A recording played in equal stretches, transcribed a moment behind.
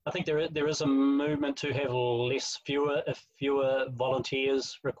I think there is a movement to have fewer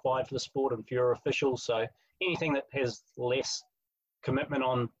volunteers required for the sport and fewer officials. So anything that has less commitment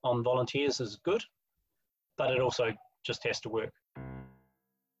on volunteers is good, but it also just has to work.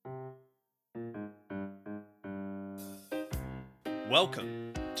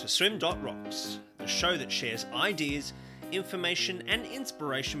 Welcome to Swim.Rocks, the show that shares ideas, information and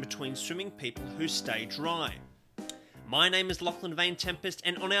inspiration between swimming people who stay dry. My name is Lachlan Vane Tempest,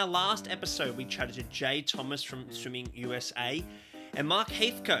 and on our last episode we chatted to Jay Thomas from Swimming USA and Mark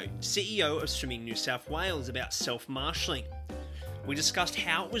Heathcote, CEO of Swimming New South Wales, about self-marshalling. We discussed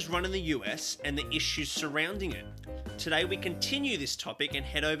how it was run in the US and the issues surrounding it. Today we continue this topic and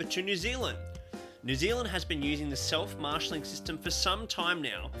head over to New Zealand. New Zealand has been using the self-marshalling system for some time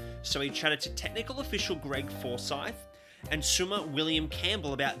now, so we chatted to technical official Greg Forsyth and swimmer William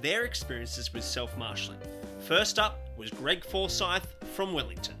Campbell about their experiences with self-marshalling. First up was Greg Forsyth from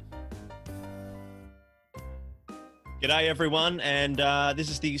Wellington. G'day everyone, and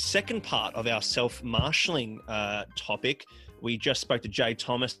this is the second part of our self-marshalling topic. We just spoke to Jay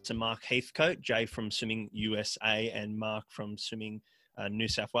Thomas and Mark Heathcote, Jay from Swimming USA and Mark from Swimming New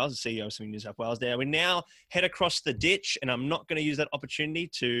South Wales, the CEO of Swimming New South Wales there. We now head across the ditch, and I'm not going to use that opportunity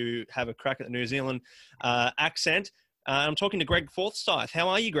to have a crack at the New Zealand accent. I'm talking to Greg Forsyth. How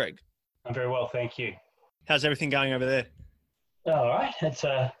are you, Greg? I'm very well, thank you. How's everything going over there? All right. It's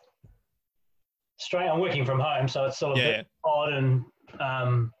straight. I'm working from home, so it's sort of a bit odd, and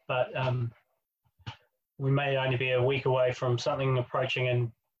but we may only be a week away from something approaching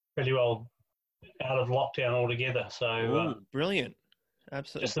and pretty well out of lockdown altogether. So brilliant.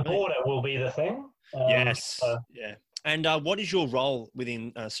 Absolutely. Just the border will be the thing. Yes. Yeah. And what is your role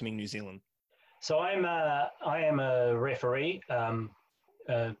within Swimming New Zealand? So I am a referee.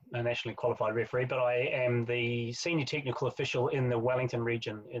 A nationally qualified referee, but I am the senior technical official in the Wellington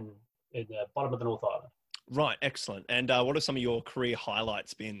region in the bottom of the North Island. Right, excellent. And what have some of your career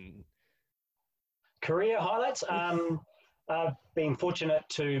highlights been? Career highlights? I've been fortunate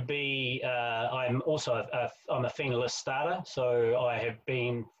to be, I'm also I'm a finalist starter, so I have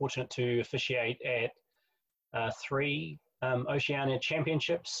been fortunate to officiate at 3 Oceania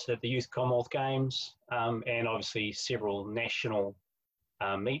Championships, at the Youth Commonwealth Games, and obviously several national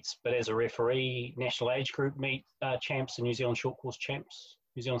meets, but as a referee, national age group meet champs and New Zealand short course champs,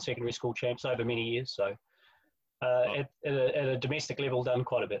 New Zealand secondary school champs over many years. So at a domestic level, done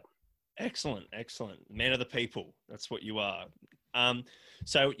quite a bit. Excellent. Man of the people. That's what you are.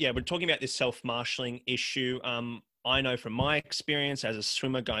 So yeah, we're talking about this self-marshalling issue. I know from my experience as a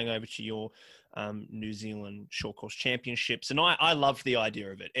swimmer going over to your New Zealand short course championships, and I loved the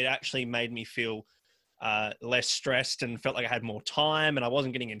idea of it. It actually made me feel less stressed and felt like I had more time, and I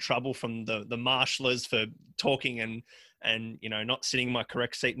wasn't getting in trouble from the marshalers for talking and not sitting in my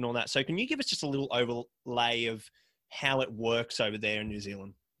correct seat and all that. So can you give us just a little overlay of how it works over there in New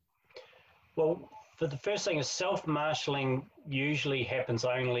Zealand? Well, for the first thing is self-marshalling usually happens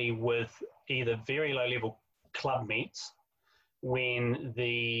only with either very low level club meets, when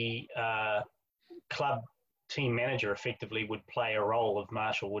the club team manager effectively would play a role of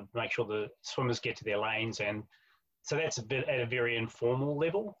marshal, would make sure the swimmers get to their lanes, and so that's a bit at a very informal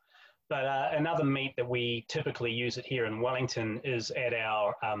level. But another meet that we typically use it here in Wellington is at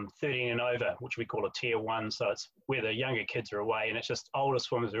our 13 and over, which we call a tier 1. So it's where the younger kids are away, and it's just older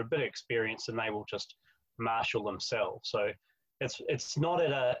swimmers who are a bit experienced, and they will just marshal themselves. So it's not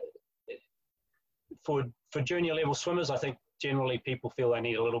at a for junior level swimmers. I think generally people feel they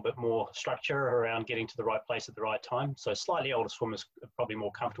need a little bit more structure around getting to the right place at the right time. So slightly older swimmers are probably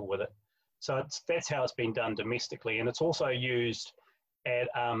more comfortable with it. So that's how it's been done domestically. And it's also used at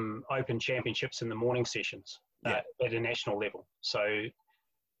open championships in the morning sessions at a national level. So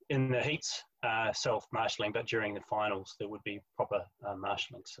in the heats, self-marshalling, but during the finals, there would be proper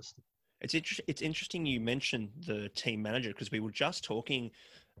marshalling system. It's interesting you mentioned the team manager, because we were just talking,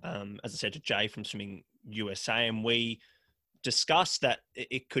 as I said, to Jay from Swimming USA, and we discussed that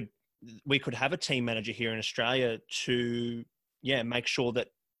we could have a team manager here in Australia to make sure that,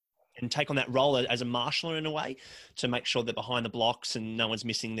 and take on that role as a marshaller in a way, to make sure that behind the blocks and no one's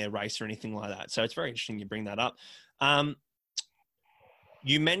missing their race or anything like that. So it's very interesting you bring that up.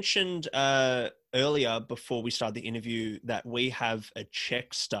 You mentioned earlier before we started the interview that we have a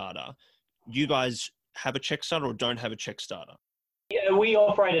check starter. You guys have a check starter or don't have a check starter? Yeah, we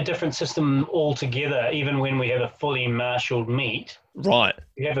operate a different system altogether, even when we have a fully marshalled meet. Right.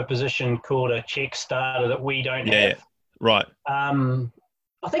 We have a position called a check starter that we don't have. Yeah, right.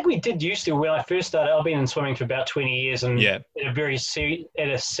 I think we did used to when I first started. I've been in swimming for about 20 years, and at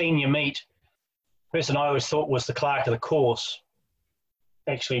a senior meet, the person I always thought was the clerk of the course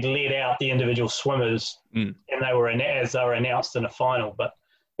actually led out the individual swimmers, and they were as they were announced in a final. But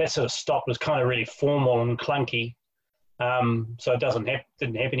that sort of stopped. It was kind of really formal and clunky, so it didn't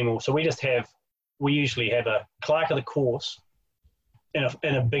happen anymore. So we usually have a clerk of the course in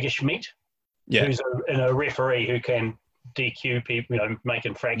a biggish meet, who's a referee who can DQ people, make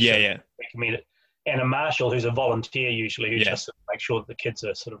infractions, recommend it, and a marshal who's a volunteer usually, who just sort of makes sure that the kids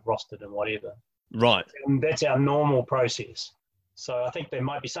are sort of rostered and whatever. Right. And that's our normal process. So I think there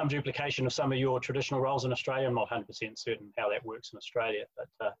might be some duplication of some of your traditional roles in Australia. I'm not 100% certain how that works in Australia,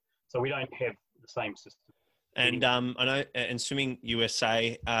 but so we don't have the same system. And I know in Swimming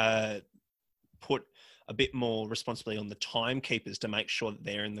USA put a bit more responsibility on the timekeepers to make sure that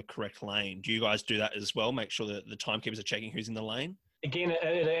they're in the correct lane. Do you guys do that as well? Make sure that the timekeepers are checking who's in the lane? Again,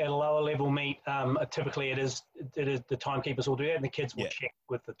 at a lower level meet, typically it is the timekeepers will do that, and the kids will check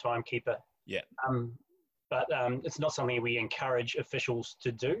with the timekeeper. Yeah. But it's not something we encourage officials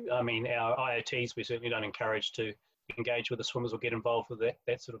to do. I mean, our IOTs, we certainly don't encourage to engage with the swimmers or get involved with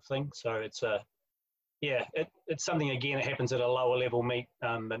that sort of thing. So it's it's something, again, it happens at a lower level meet,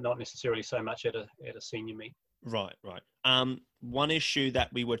 but not necessarily so much at a senior meet. Right. One issue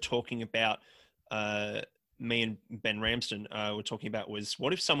that we were talking about, me and Ben Ramsden were talking about, was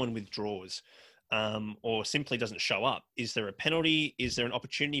what if someone withdraws or simply doesn't show up? Is there a penalty? Is there an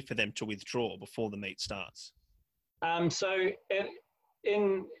opportunity for them to withdraw before the meet starts? So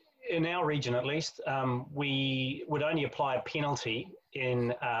in our region, at least, we would only apply a penalty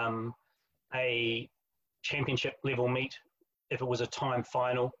in a championship level meet. If it was a time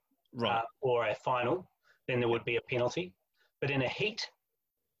final or a final, then there would be a penalty. But in a heat,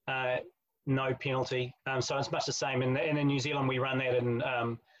 no penalty. So it's much the same. And in New Zealand, we run that in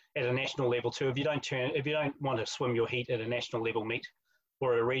at a national level too. If you don't want to swim your heat at a national level meet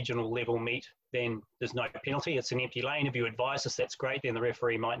or a regional level meet, then there's no penalty. It's an empty lane. If you advise us, that's great. Then the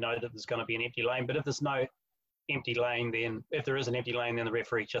referee might know that there's going to be an empty lane. But if there's no empty lane, then if there is an empty lane, then the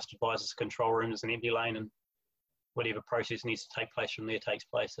referee just advises the control room there's an empty lane, and whatever process needs to take place from there takes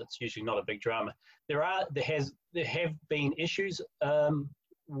place. It's usually not a big drama. There have been issues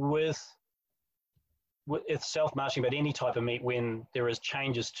with self-marshalling, but any type of meet, when there is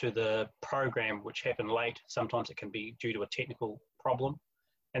changes to the program which happen late. Sometimes it can be due to a technical problem,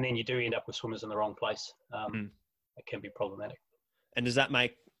 and then you do end up with swimmers in the wrong place. It can be problematic. And does that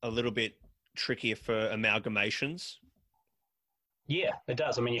make a little bit trickier for amalgamations? Yeah, it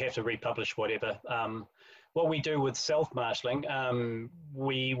does. I mean, you have to republish whatever. What we do with self-marshalling,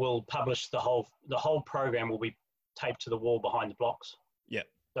 we will publish the whole program will be taped to the wall behind the blocks. Yeah.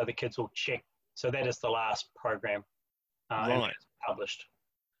 So the kids will check. So that is the last program published.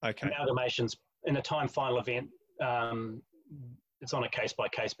 Okay. Amalgamations in a time final event, it's on a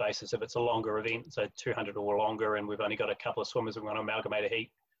case-by-case basis. If it's a longer event, so 200 or longer, and we've only got a couple of swimmers and we want to amalgamate a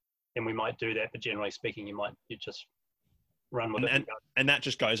heat, then we might do that. But generally speaking, you just run with it. And that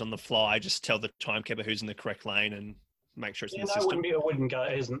just goes on the fly. Just tell the timekeeper who's in the correct lane and make sure it's in the system. It wouldn't go.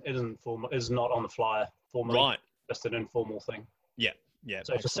 It isn't formal. It's not on the flyer formally. Right. Just an informal thing. Yeah. Yeah.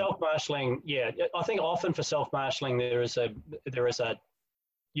 So for self-marshalling, I think often for self-marshalling there is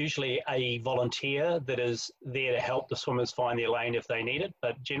usually a volunteer that is there to help the swimmers find their lane if they need it.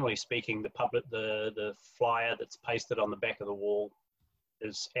 But generally speaking, the flyer that's pasted on the back of the wall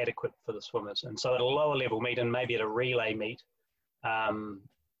is adequate for the swimmers. And so at a lower level meet, and maybe at a relay meet,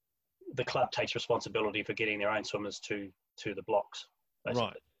 the club takes responsibility for getting their own swimmers to the blocks.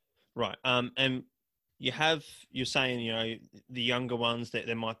 Basically. Right. And you're saying, the younger ones, that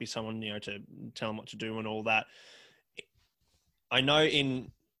there might be someone, to tell them what to do and all that. I know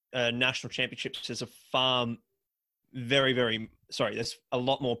in national championships, there's there's a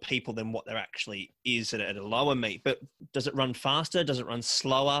lot more people than what there actually is at a lower meet. But does it run faster? Does it run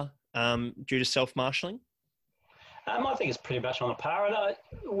slower due to self-marshalling? I think it's pretty much on a par. And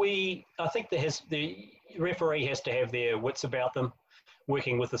I think the referee has to have their wits about them,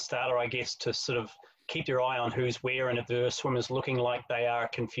 working with the starter, I guess, to sort of keep their eye on who's where. And if there are swimmers looking like they are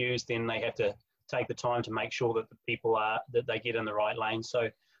confused, then they have to take the time to make sure that the people that they get in the right lane. So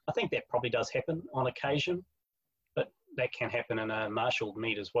I think that probably does happen on occasion, but that can happen in a marshalled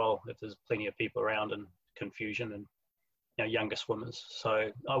meet as well if there's plenty of people around and confusion and younger swimmers. So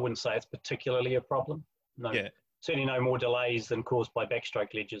I wouldn't say it's particularly a problem. No. Yeah. Certainly no more delays than caused by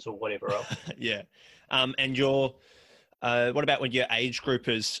backstroke ledges or whatever else. Yeah. And what about when your age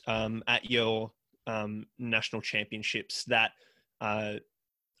groupers at your national championships that are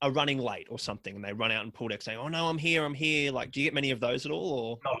running late or something, and they run out and pull deck saying, "Oh no, I'm here." Like, do you get many of those at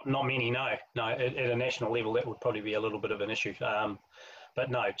all? Or not many, no. At a national level, that would probably be a little bit of an issue. But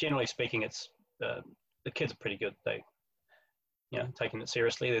no, generally speaking, it's the kids are pretty good. taking it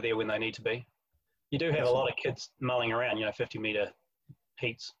seriously. They're there when they need to be. You do have a lot of kids mulling around, 50-meter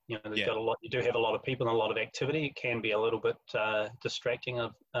heats. They've got a lot. You do have a lot of people and a lot of activity. It can be a little bit distracting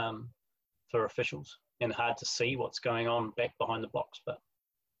for officials and hard to see what's going on back behind the box. But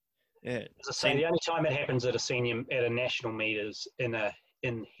as I say, the only time it happens at a national meet is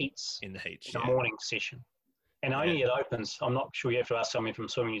in heats. In the morning session. And only it opens. I'm not sure, you have to ask someone from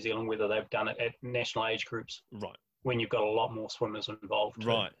Swimming New Zealand whether they've done it at national age groups. Right. When you've got a lot more swimmers involved.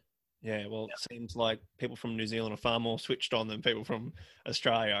 Right. Yeah, well, it seems like people from New Zealand are far more switched on than people from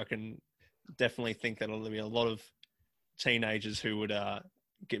Australia. I can definitely think that there'll be a lot of teenagers who would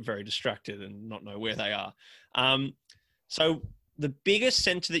get very distracted and not know where they are. So the biggest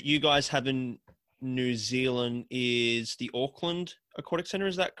centre that you guys have in New Zealand is the Auckland Aquatic Centre,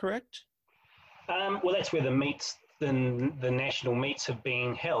 is that correct? Well, that's where the national meets have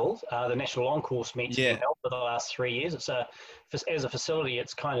been held. The national long course meets have been held for the last 3 years. It's as a facility,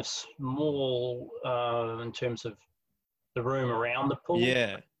 it's kind of small in terms of the room around the pool.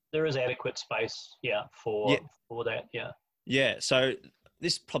 Yeah, there is adequate space. For that. Yeah. Yeah. So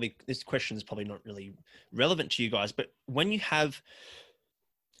this question is probably not really relevant to you guys, but when you have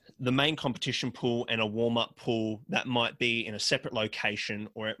the main competition pool and a warm-up pool that might be in a separate location,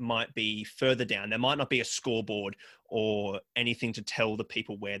 or it might be further down. There might not be a scoreboard or anything to tell the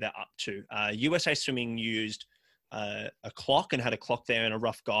people where they're up to. USA Swimming used a clock and had a clock there and a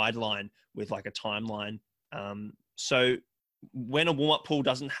rough guideline with like a timeline. So when a warm-up pool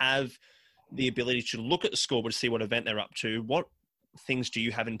doesn't have the ability to look at the scoreboard to see what event they're up to, what things do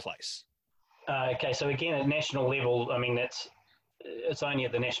you have in place? Okay, so again, at national level, I mean, it's only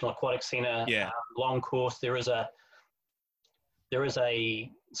at the National Aquatic Centre long course. There is a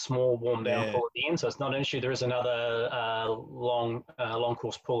small warm down pool at the end, so it's not an issue. There is another long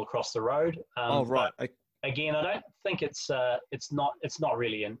course pool across the road. Right. Again, I don't think it's not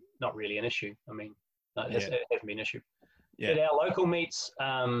really an issue. I mean, it hasn't been an issue. Yeah. At our local meets,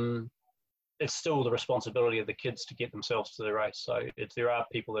 it's still the responsibility of the kids to get themselves to the race. So if there are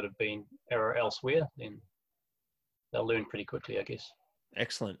people that have been elsewhere, then they'll learn pretty quickly, I guess.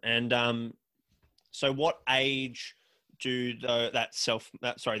 Excellent. And so what age do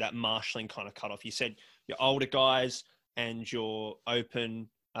that marshalling kind of cut off? You said your older guys and your open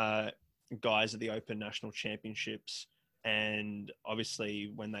guys at the Open National Championships. And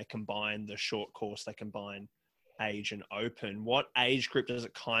obviously when they combine the short course, they combine age and open. What age group does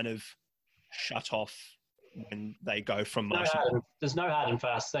it kind of shut off when they go from marshalling? There's no hard and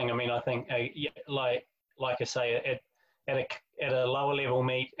fast thing. I mean, I think like I say, at a lower level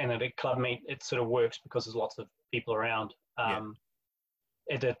meet and at a club meet, it sort of works because there's lots of people around.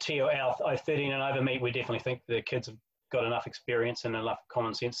 At the our 13 and over meet, we definitely think the kids have got enough experience and enough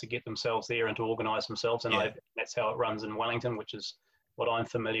common sense to get themselves there and to organise themselves. And that's how it runs in Wellington, which is what I'm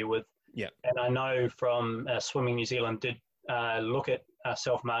familiar with. Yeah. And I know from Swimming New Zealand did look at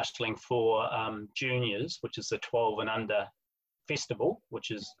self-marshalling for juniors, which is the 12 and under festival, which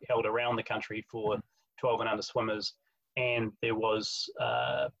is held around the country for 12 and under swimmers, and there was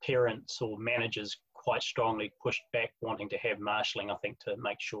parents or managers quite strongly pushed back wanting to have marshalling, I think, to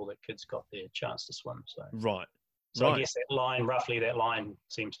make sure that kids got their chance to swim. So I guess roughly that line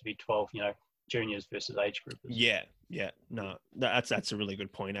seems to be 12, juniors versus age groupers. Yeah. No, that's a really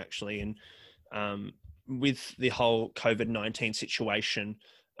good point, actually. And with the whole COVID-19 situation,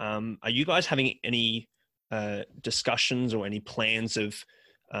 are you guys having any discussions or any plans of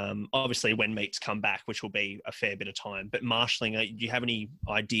obviously when meets come back, which will be a fair bit of time, but marshalling, do you have any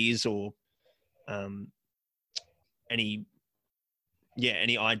ideas or any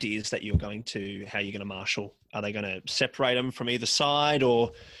ideas that how you're going to marshal? Are they going to separate them from either side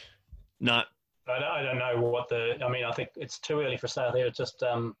or no? I don't know I think it's too early for start there. It's just,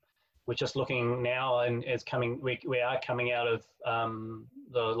 we're just looking now and we are coming out of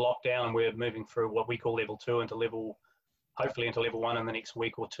the lockdown, and we're moving through what we call level 2 hopefully into level 1 in the next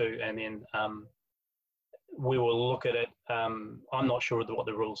week or two. And then we will look at it. I'm not sure what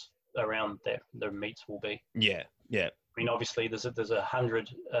the rules around the meets will be. Yeah. I mean, obviously there's 100,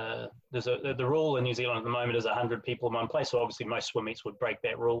 the rule in New Zealand at the moment is 100 people in one place. So obviously most swim meets would break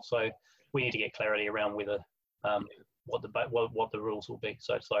that rule. So we need to get clarity around whether, what the rules will be.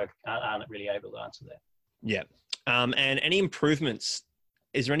 So aren't really able to answer that. Yeah. And any improvements,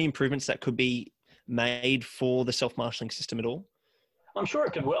 is there any improvements that could be made for the self-marshalling system at all? I'm sure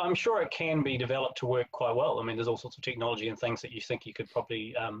it could. I'm sure it can be developed to work quite well. I mean, there's all sorts of technology and things that you think you could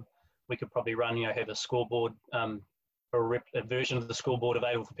probably, we could probably run. Have a scoreboard, a version of the scoreboard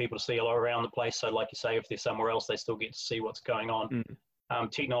available for people to see all around the place. So, like you say, if they're somewhere else, they still get to see what's going on.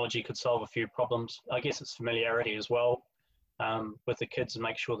 Technology could solve a few problems. I guess it's familiarity as well. with the kids and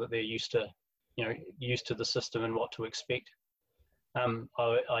make sure that they're used to the system and what to expect.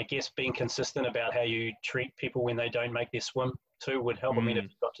 I guess being consistent about how you treat people when they don't make their swim too would help. I mean, if you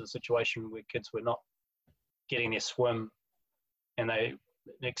got to the situation where kids were not getting their swim and they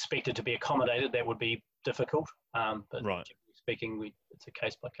expected to be accommodated, that would be difficult. But right. generally speaking, it's a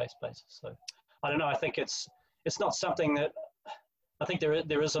case-by-case basis. So I don't know. I think it's not something that I think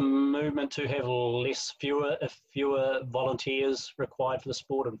there is a movement to have fewer volunteers required for the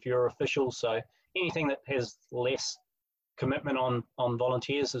sport and fewer officials. So anything that has less commitment on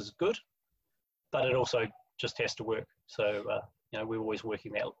volunteers is good, but it also just has to work. So we're always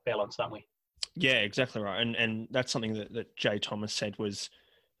working that balance, aren't we? Yeah, exactly right. And that's something that Jay Thomas said was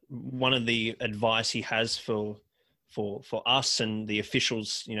one of the advice he has for us and the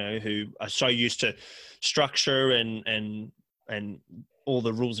officials, who are so used to structure and all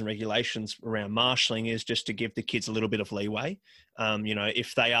the rules and regulations around marshalling, is just to give the kids a little bit of leeway.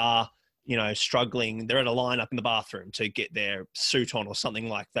 If they are, struggling, they're at a line up in the bathroom to get their suit on or something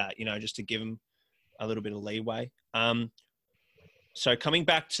like that, just to give them a little bit of leeway. So coming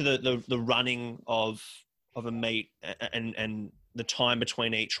back to the running of a meet and the time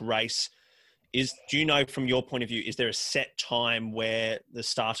between each race, do you know from your point of view, is there a set time where the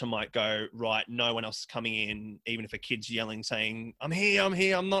starter might go, right, no one else is coming in, even if a kid's yelling saying, I'm here,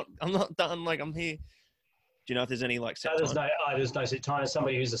 I'm not done, like I'm here? Do you know if there's any set time? There's no set time. As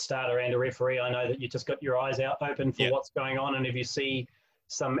somebody who's a starter and a referee, I know that you just got your eyes out open for what's going on, and if you see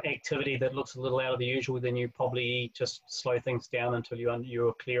some activity that looks a little out of the usual, then you probably just slow things down until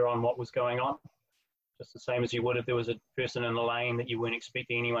you're clear on what was going on. Just the same as you would if there was a person in the lane that you weren't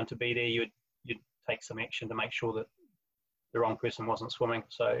expecting anyone to be there, you'd take some action to make sure that the wrong person wasn't swimming.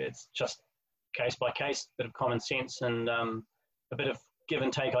 So it's just case by case, bit of common sense and a bit of give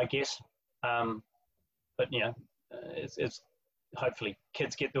and take, I guess. But it's hopefully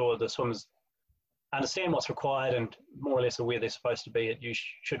kids get the swimmers understand what's required and more or less are where they're supposed to be. You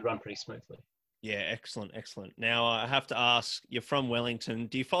should run pretty smoothly. Yeah, excellent. Now I have to ask, you're from Wellington.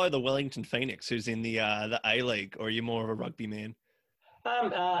 Do you follow the Wellington Phoenix, who's in the A-League, or are you more of a rugby man?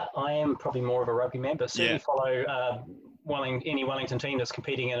 I am probably more of a rugby man, but certainly follow any Wellington team that's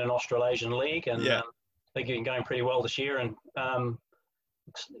competing in an Australasian league, and they've been going pretty well this year. And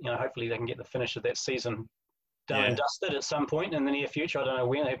hopefully they can get the finish of that season done and dusted at some point in the near future. I don't know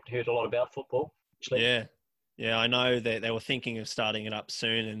when. I've heard a lot about football. Actually. Yeah. I know that they were thinking of starting it up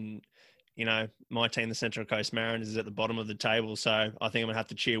soon, and my team, the Central Coast Mariners, is at the bottom of the table, so I think I'm gonna have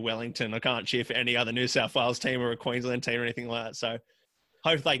to cheer Wellington. I can't cheer for any other New South Wales team or a Queensland team or anything like that. So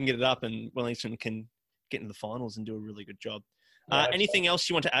hopefully they can get it up and Wellington can get into the finals and do a really good job. Anything else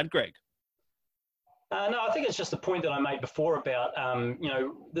you want to add, Greg? No, I think it's just the point that I made before about,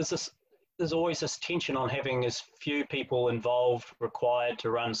 there's always this tension on having as few people involved required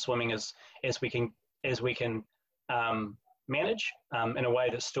to run swimming as we can manage in a way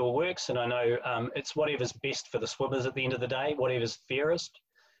that still works. And I know it's whatever's best for the swimmers at the end of the day, whatever's fairest.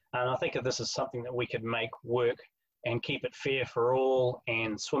 And I think that this is something that we could make work and keep it fair for all,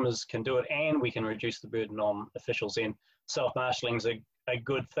 and swimmers can do it, and we can reduce the burden on officials. And self-marshalling is a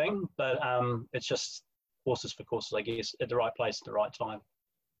good thing, but it's just horses for courses, I guess, at the right place at the right time.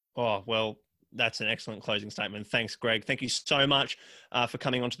 Oh, well, that's an excellent closing statement. Thanks, Greg. Thank you so much for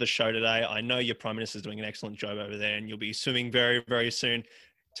coming onto the show today. I know your Prime Minister is doing an excellent job over there, and you'll be swimming very, very soon.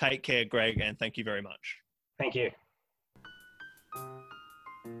 Take care, Greg, and thank you very much. Thank you.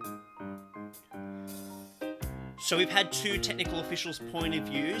 So we've had two technical officials' point of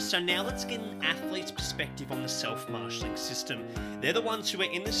view, so now let's get an athlete's perspective on the self-marshalling system. They're the ones who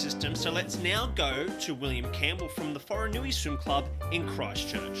are in the system, so let's now go to William Campbell from the Whanganui Swim Club in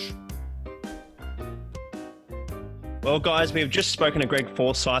Christchurch. Well, guys, we've just spoken to Greg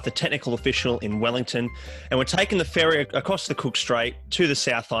Forsyth, a technical official in Wellington, and we're taking the ferry across the Cook Strait to the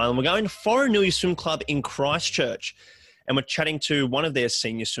South Island. We're going to Whanganui Swim Club in Christchurch, and we're chatting to one of their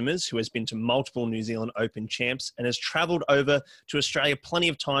senior swimmers who has been to multiple New Zealand Open champs and has travelled over to Australia plenty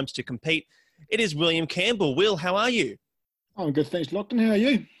of times to compete. It is William Campbell. Will, how are you? I'm good, thanks, Lockton. How are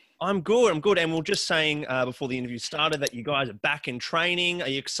you? I'm good. And we were just saying before the interview started that you guys are back in training. Are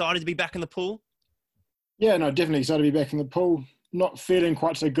you excited to be back in the pool? Yeah, no, definitely excited to be back in the pool. Not feeling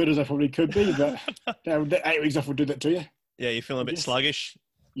quite so good as I probably could be, but that 8 weeks off will do that to you. Yeah, you're feeling a bit sluggish?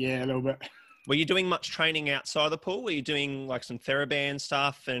 Yeah, a little bit. Were you doing much training outside the pool? Were you doing like some TheraBand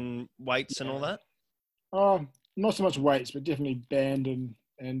stuff and weights and all that? Not so much weights, but definitely band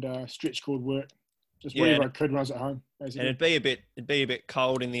and stretch cord work. Just whatever I could when I was at home, basically. And it'd be a bit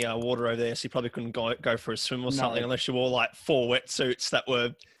cold in the water over there, so you probably couldn't go for a swim or something unless you wore like 4 wetsuits that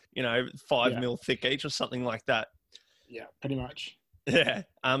were, 5 mil thick each or something like that. Yeah, pretty much. Yeah.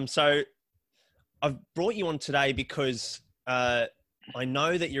 So I've brought you on today because I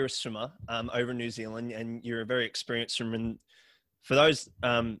know that you're a swimmer over in New Zealand, and you're a very experienced swimmer. And for those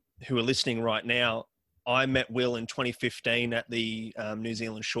who are listening right now, I met Will in 2015 at the New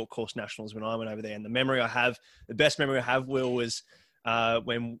Zealand Short Course Nationals when I went over there. And the best memory I have, Will, was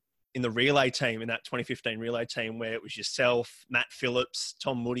when in the relay team, in that 2015 relay team, where it was yourself, Matt Phillips,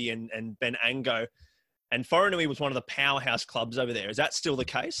 Tom Moody, and Ben Ango. And Whanganui was one of the powerhouse clubs over there. Is that still the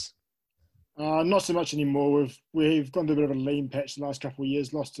case? Not so much anymore. We've gone through a bit of a lean patch the last couple of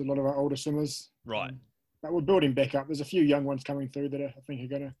years, lost a lot of our older swimmers. Right. But we're building back up. There's a few young ones coming through that I think are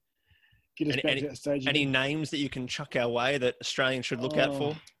going to get us back to that stage. Any names that you can chuck our way that Australians should look out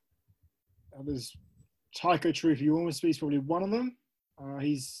for? There's Taiko Trufi-Ormsby is probably one of them.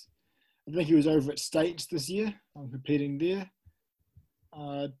 I think he was over at States this year. I'm competing there.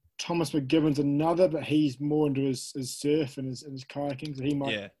 Thomas McGivern's another, but he's more into his surf and his kayaking, so he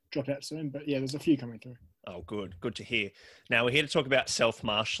might drop out soon. But yeah, there's a few coming through. Oh, good. Good to hear. Now, we're here to talk about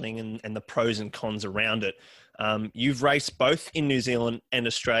self-marshalling and the pros and cons around it. You've raced both in New Zealand and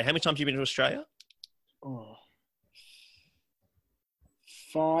Australia. How many times have you been to Australia?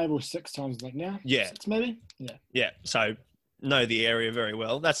 5 or 6 times like now. Yeah. 6 maybe? Yeah. Yeah. So, know the area very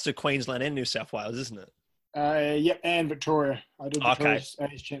well. That's to Queensland and New South Wales, isn't it? Yep, and Victoria. I did Victoria's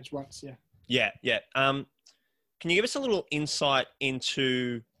age chance once, yeah. Yeah, yeah. Can you give us a little insight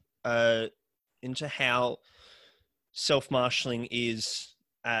into how self-marshalling is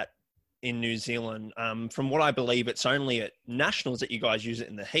in New Zealand? From what I believe, it's only at nationals that you guys use it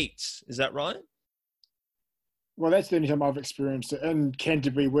in the heats. Is that right? Well, that's the only time I've experienced it. In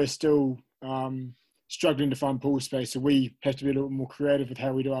Canterbury, we're still struggling to find pool space, so we have to be a little more creative with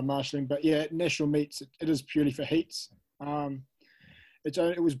how we do our marshalling. But yeah, at national meets, it is purely for heats.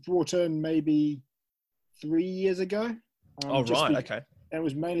 It was brought in maybe 3 years ago. Okay. It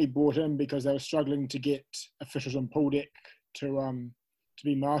was mainly brought in because they were struggling to get officials on pool deck to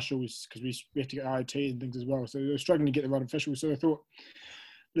be marshals, because we have to get IOT and things as well. So they were struggling to get the right officials. So they thought,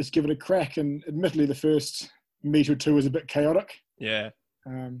 let's give it a crack. And admittedly, the first meet or two was a bit chaotic. Yeah.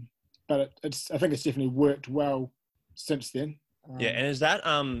 But I think it's definitely worked well since then. Yeah, and is that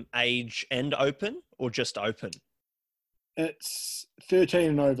age and open or just open? It's 13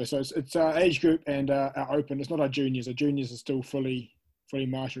 and over, so it's our age group and our open. It's not our juniors. Our juniors are still fully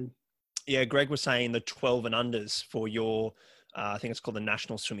marshaled. Yeah, Greg was saying the 12 and unders for your, I think it's called the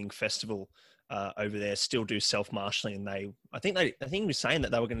National Swimming Festival over there, still do self-marshalling. And I think he was saying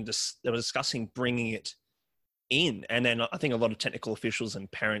that they were discussing bringing it in, and then I think a lot of technical officials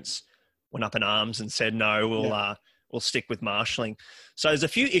and parents went up in arms and said, no, we'll stick with marshalling. So there's a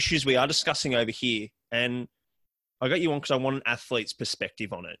few issues we are discussing over here, and I got you on because I want an athlete's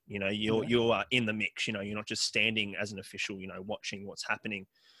perspective on it. You know, you are in the mix, you know, you're not just standing as an official, you know, watching what's happening.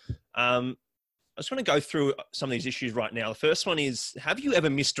 I just want to go through some of these issues right now. The first one is, have you ever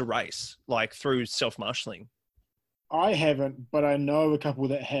missed a race, like through self-marshalling? I haven't, but I know a couple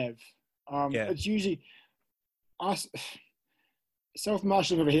that have. It's usually us.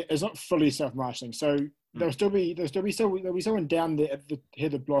 Self-marshalling over here is not fully self-marshalling. So there'll be someone down there at the head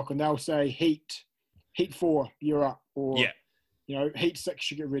of the block, and they'll say heat 4, you're up, or you know, heat 6,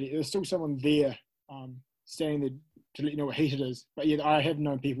 you get ready. There's still someone there standing there to let you know what heat it is. But yeah, I have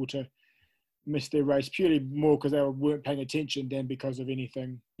known people to miss their race purely more because they weren't paying attention than because of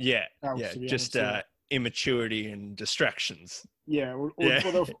anything. Yeah, else, yeah, just immaturity and distractions. Yeah, or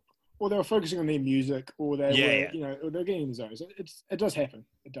they were focusing on their music, or they were, you know, or they're getting in the zone. So it does happen.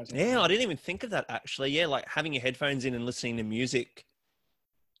 It does happen. Yeah, I didn't even think of that actually. Yeah, like having your headphones in and listening to music,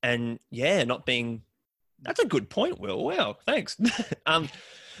 and not being. That's a good point, Will. Wow, thanks. The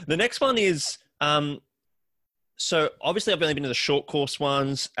next one is, so obviously I've only been to the short course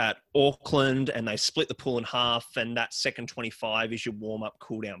ones at Auckland, and they split the pool in half, and that second 25 is your warm-up,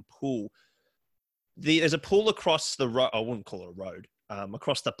 cool-down pool. There's a pool across the road. I wouldn't call it a road.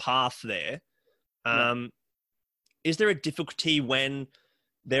 Across the path there. Is there a difficulty when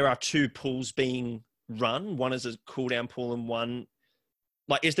there are two pools being run? One is a cool-down pool and one...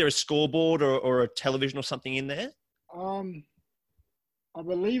 Like, is there a scoreboard or a television or something in there? I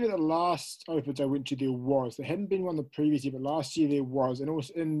believe at the last Opens I went to, there was. There hadn't been one the previous year, but last year there was.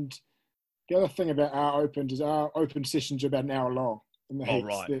 And the other thing about our Opens is our open sessions are about an hour long. In the heats.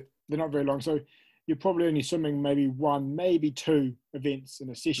 Right. They're not very long. So you're probably only swimming maybe 1, maybe 2 events in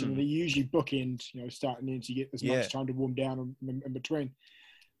a session. And they usually bookend, you know, start and end, so you get as much time to warm down in between.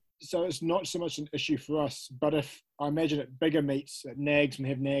 So it's not so much an issue for us. But if I imagine at bigger meets, at nags, when they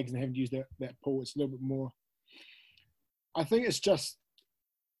have nags and they haven't used that pool, it's a little bit more. I think it's just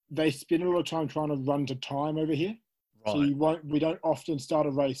they spend a lot of time trying to run to time over here. So we don't often start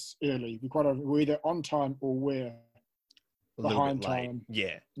a race early. We're either on time or we're behind time.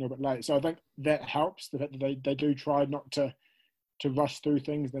 Yeah. A little bit late. So I think that helps. The fact that they do try not to rush through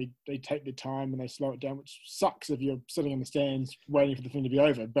things. They take their time and they slow it down, which sucks if you're sitting in the stands waiting for the thing to be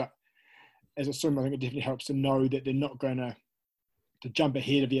over. But as a swimmer, I think it definitely helps to know that they're not going to jump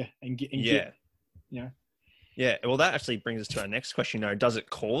ahead of you and get. Yeah. Well, that actually brings us to our next question. Does it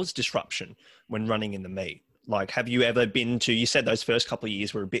cause disruption when running in the meet? Like, have you ever been to? You said those first couple of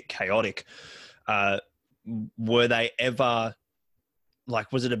years were a bit chaotic. Were they ever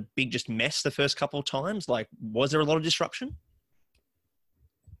like? Was it a big just mess the first couple of times? Like, was there a lot of disruption?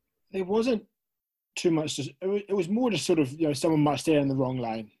 There wasn't too much. It was more just sort of someone might stand in the wrong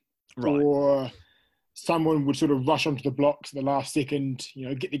lane, right, or someone would sort of rush onto the blocks at the last second.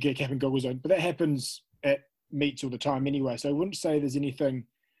 Get the gear cap and goggles on. But that happens at meets all the time anyway. So I wouldn't say there's anything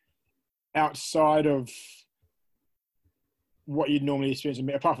outside of what you'd normally experience,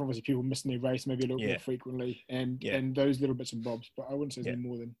 apart from obviously people missing their race maybe a little more frequently and those little bits and bobs, but I wouldn't say there's any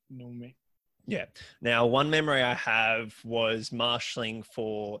more than normal. Yeah. Now, one memory I have was marshalling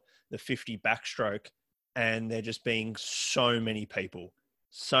for the 50 backstroke and there just being so many people.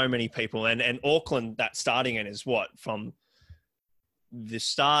 And Auckland, that starting end is what? From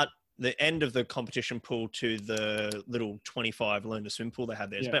the end of the competition pool to the little 25 learn to swim pool they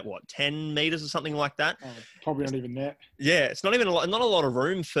have there. It's about 10 meters or something like that. Oh, probably not even that. Yeah, it's not even not a lot of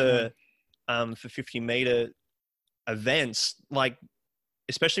room for 50-meter events. Like,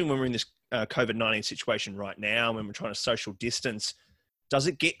 especially when we're in this COVID-19 situation right now, when we're trying to social distance, does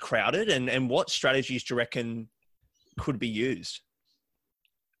it get crowded? And what strategies do you reckon could be used?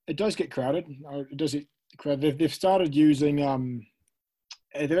 It does get crowded. They've started using.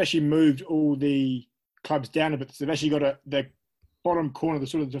 They've actually moved all the clubs down a bit. So they've actually got the bottom corner, the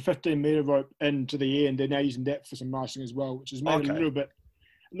 15-meter rope into the air, and they're now using that for some marshalling as well, which has made it a little bit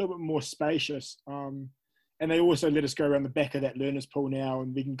more spacious. And they also let us go around the back of that learners pool now,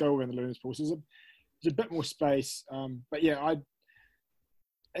 and we can go around the learners pool. So there's a bit more space. But yeah,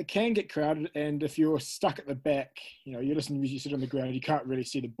 it can get crowded, and if you're stuck at the back, you're listening to music, you sit on the ground, you can't really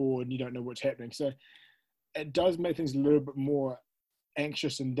see the board, and you don't know what's happening. So it does make things a little bit more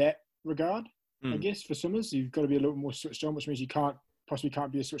anxious in that regard, I guess, for swimmers. You've got to be a little more switched on, which means you possibly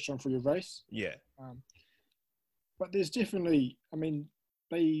can't be switched on for your race. Yeah. But there's definitely,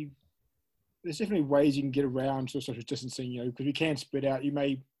 there's definitely ways you can get around social distancing, because we can spread out. They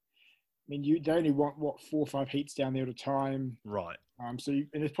only want 4 or 5 heats down there at a time. Right. There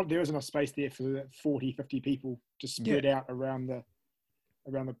isn't enough space there for 40, 50 people to spread out around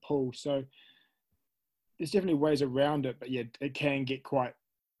the pool. So there's definitely ways around it, but yeah, it can get quite,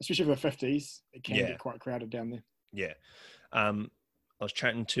 especially for the 50s, it can get quite crowded down there. Yeah. I was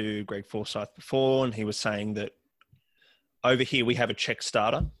chatting to Greg Forsyth before, and he was saying that over here we have a check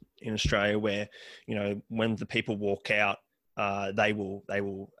starter in Australia where, when the people walk out, they will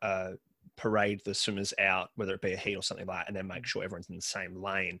parade the swimmers out, whether it be a heat or something like that, and then make sure everyone's in the same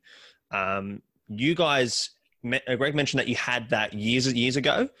lane. You guys, Greg mentioned that you had that years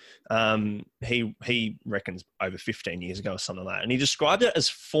ago. He reckons over 15 years ago or something like that. And he described it as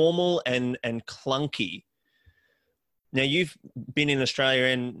formal and clunky. Now, you've been in Australia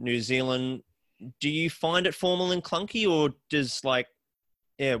and New Zealand. Do you find it formal and clunky, or does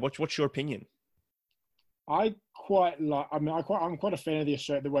what's your opinion? I'm quite a fan of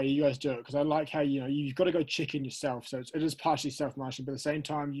the way you guys do it, because I like how, you've got to go check in yourself. So it is partially self-marshalling, but at the same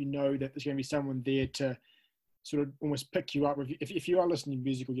time, that there's going to be someone there to sort of almost pick you up. If you are listening to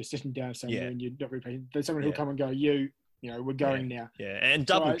music or you're sitting down somewhere and you're not really paying, there's someone who'll come and go, we're going now. Yeah, and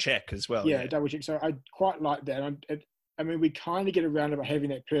double check as well. Yeah, double check. So I quite like that. We kind of get around about having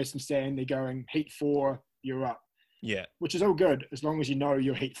that person standing there going, heat 4, you're up. Yeah. Which is all good, as long as you know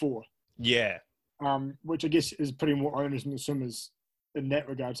you're heat 4. Yeah. Which I guess is putting more onus on the swimmers in that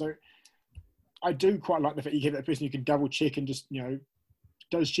regard. So I do quite like the fact you have that person you can double check and just,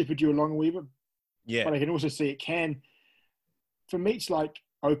 does shepherd you along a wee bit. Yeah. But I can also see it can, for meets like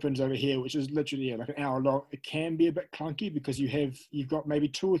Opens over here, which is literally like an hour long, it can be a bit clunky because you've got maybe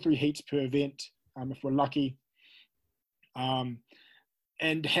 2 or 3 heats per event, if we're lucky. And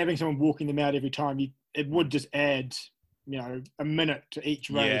having someone walking them out every time, it would just add, a minute to each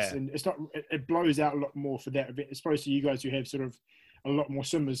race, and it blows out a lot more for that event, as opposed to you guys who have sort of a lot more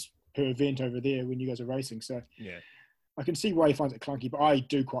swimmers per event over there when you guys are racing. So yeah, I can see why he finds it clunky, but I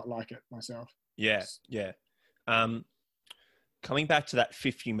do quite like it myself. Yeah, yeah. Coming back to that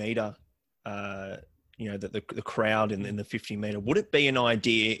 50-meter, the crowd in the 50-meter, would it be an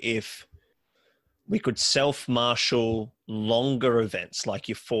idea if we could self-marshal longer events like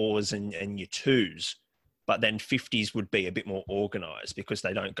your 4s and your 2s, but then 50s would be a bit more organised because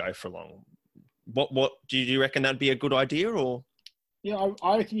they don't go for long. What do you reckon that'd be a good idea, or? Yeah,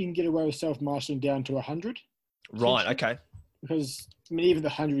 I reckon you can get away with self-marshalling down to 100. Right. Okay. Because I mean, even the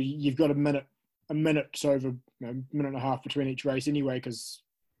 100, you've got a minute over, minute and a half between each race anyway, because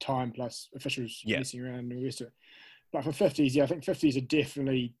time plus officials messing around and all the rest of it. But for 50s, I think 50s are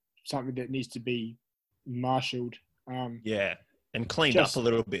definitely something that needs to be marshalled. And cleaned up a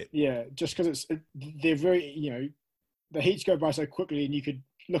little bit. Yeah, just because they're very, the heats go by so quickly, and you could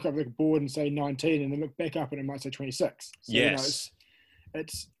look up the board and say 19, and then look back up and it might say 26. So, yes.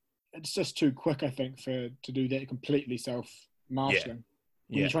 It's just too quick, I think, to do that completely self-marshalling.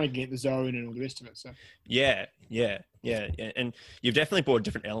 When you're trying to get the zone and all the rest of it. So yeah. And you've definitely brought a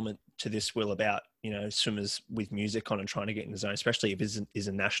different element to this, Will, about swimmers with music on and trying to get in the zone, especially if it is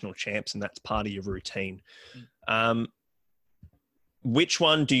a national champs and that's part of your routine. Which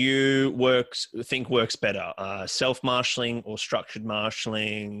one do you think works better, self-marshalling or structured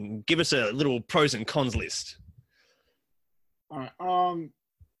marshalling? Give us a little pros and cons list. All right.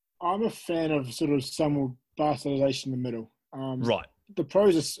 I'm a fan of sort of some bastardization in the middle. Right. The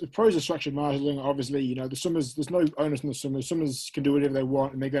pros are structured marshalling. Obviously, the swimmers, there's no onus on the swimmers. Swimmers can do whatever they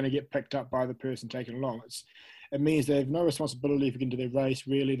want, and they're going to get picked up by the person taken along. It means they have no responsibility for getting to their race,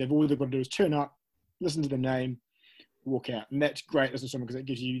 really. All they've got to do is turn up, listen to the name, walk out. And that's great as a swimmer because it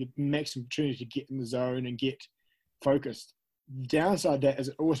gives you the maximum opportunity to get in the zone and get focused. The downside of that is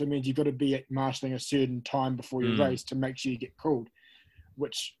it also means you've got to be at marshalling a certain time before your race to make sure you get called,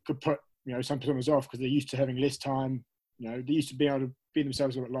 which could put some swimmers off because they're used to having less time. They used to be able to be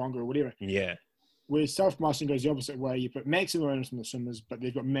themselves a bit longer or whatever. Yeah. Whereas self-marshalling goes the opposite way. You put maximum onus on the swimmers, but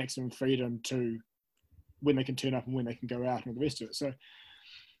they've got maximum freedom to when they can turn up and when they can go out and all the rest of it. So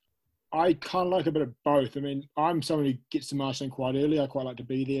I kind of like a bit of both. I mean, I'm someone who gets to marshalling quite early. I quite like to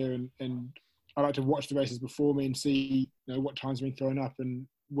be there and I like to watch the races before me and see what time's been thrown up and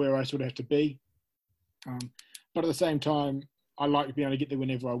where I sort of have to be. But at the same time, I like to be able to get there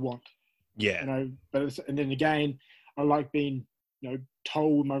whenever I want. Yeah. And then again, I like being,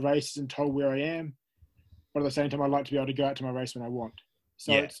 told my races and told where I am. But at the same time, I like to be able to go out to my race when I want.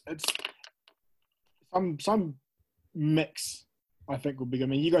 So it's some mix, I think, would be good. I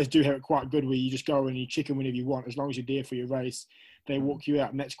mean, you guys do have it quite good where you just go and you check in whenever you want. As long as you're there for your race, they walk you out,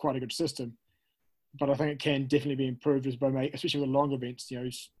 and that's quite a good system. But I think it can definitely be improved especially with the long events.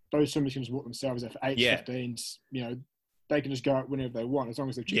 Those swimmers can just walk themselves out for 8, 15s. They can just go out whenever they want as long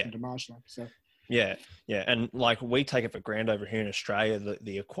as they've checked into marshalling. So. Yeah. And we take it for granted over here in Australia,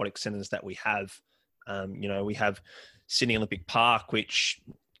 the aquatic centres that we have. We have Sydney Olympic Park, which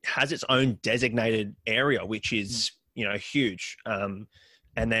has its own designated area, which is, huge. And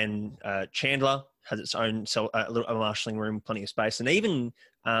then Chandler has its own a marshalling room, plenty of space. And even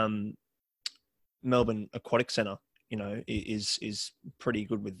Melbourne Aquatic Centre, is pretty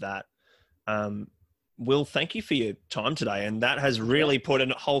good with that. Will, thank you for your time today. And that has really put a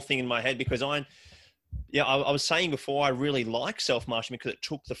whole thing in my head because I was saying before, I really like self-marshalling because it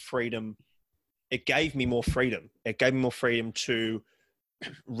took the freedom. It gave me more freedom. It gave me more freedom to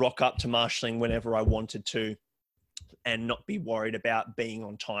rock up to marshalling whenever I wanted to and not be worried about being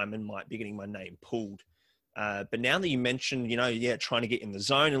on time and might be getting my name pulled. But now that you mentioned, trying to get in the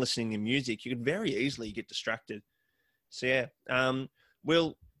zone and listening to music, you could very easily get distracted. So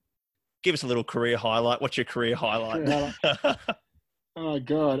Will, give us a little career highlight. What's your career highlight? Oh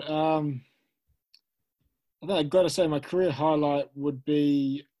God. I think I've got to say my career highlight would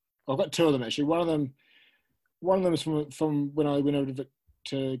be, I've got 2 of them actually. One of them is from when I went over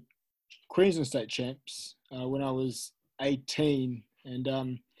to Queensland State Champs when I was 18 and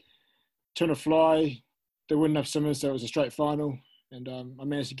trying to fly. There weren't enough swimmers, so it was a straight final. And I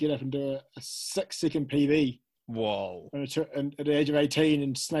managed to get up and do a 6-second PB. Whoa. And at the age of 18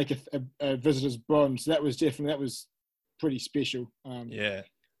 and snake a visitor's bronze. That was pretty special.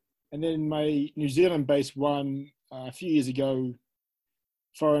 And then my New Zealand-based one a few years ago,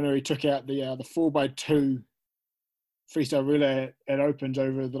 foreigner, he took out the 4x2 freestyle relay at Opens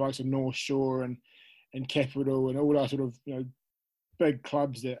over the likes of North Shore and Capital and all our sort of big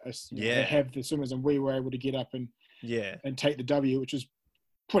clubs that have the swimmers, and we were able to get up and take the W, which is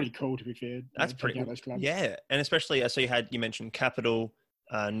pretty cool, to be fair. That's pretty cool. Those clubs. Yeah, and especially so you mentioned Capital,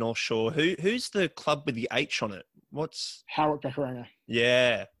 North Shore. Who's the club with the H on it? What's Howick Pakuranga?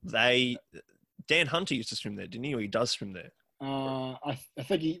 Yeah, Dan Hunter used to swim there, didn't he? Or he does swim there. I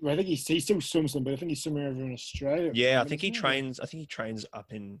think he still swims them, but I think he's swimming over in Australia. Yeah, I think he trains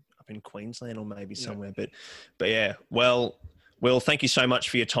up in Queensland or maybe somewhere. But yeah, well, Will, thank you so much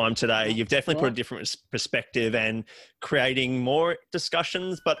for your time today. You've definitely put a different perspective and creating more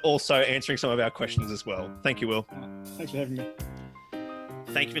discussions, but also answering some of our questions as well. Thank you, Will. Thanks for having me.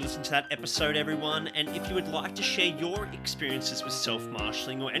 Thank you for listening to that episode, everyone. And if you would like to share your experiences with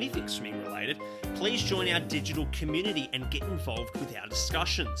self-marshalling or anything swimming related, please join our digital community and get involved with our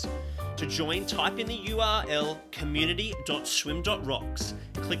discussions. To join, type in the URL community.swim.rocks,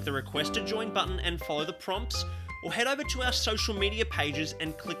 click the request to join button and follow the prompts, or head over to our social media pages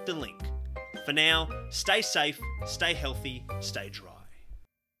and click the link. For now, stay safe, stay healthy, stay dry.